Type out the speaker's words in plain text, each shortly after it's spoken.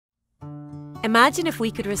Imagine if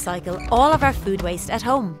we could recycle all of our food waste at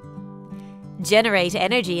home. Generate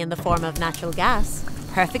energy in the form of natural gas,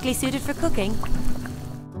 perfectly suited for cooking,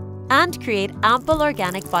 and create ample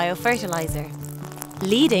organic biofertilizer,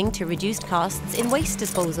 leading to reduced costs in waste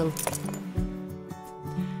disposal.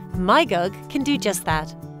 MyGug can do just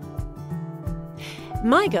that.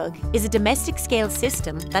 MyGug is a domestic-scale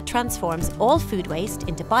system that transforms all food waste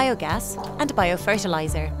into biogas and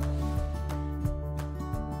biofertilizer.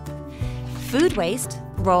 Food waste,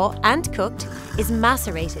 raw and cooked, is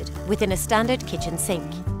macerated within a standard kitchen sink.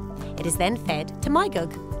 It is then fed to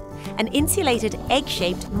MyGug, an insulated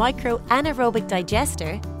egg-shaped micro anaerobic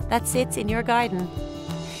digester that sits in your garden.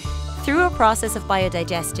 Through a process of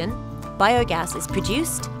biodigestion, biogas is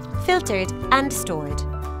produced, filtered and stored.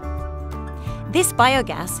 This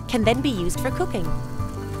biogas can then be used for cooking.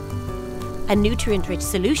 A nutrient-rich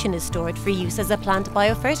solution is stored for use as a plant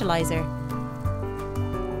biofertilizer.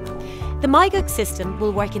 The MyGug system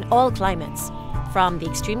will work in all climates, from the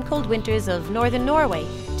extreme cold winters of northern Norway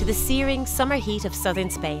to the searing summer heat of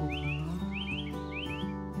southern Spain.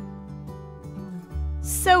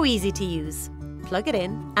 So easy to use. Plug it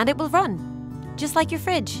in and it will run, just like your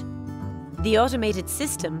fridge. The automated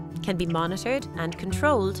system can be monitored and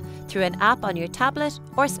controlled through an app on your tablet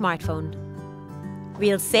or smartphone.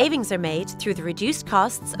 Real savings are made through the reduced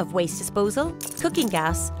costs of waste disposal, cooking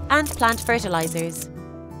gas and plant fertilizers.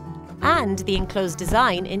 And the enclosed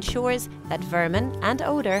design ensures that vermin and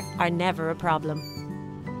odour are never a problem.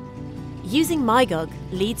 Using MyGug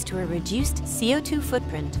leads to a reduced CO2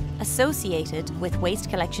 footprint associated with waste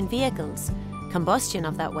collection vehicles, combustion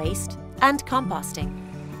of that waste and composting,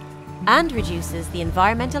 and reduces the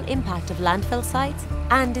environmental impact of landfill sites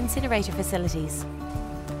and incinerator facilities.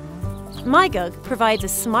 MyGug provides a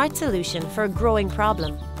smart solution for a growing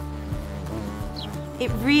problem. It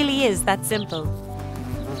really is that simple.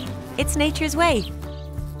 It's nature's way.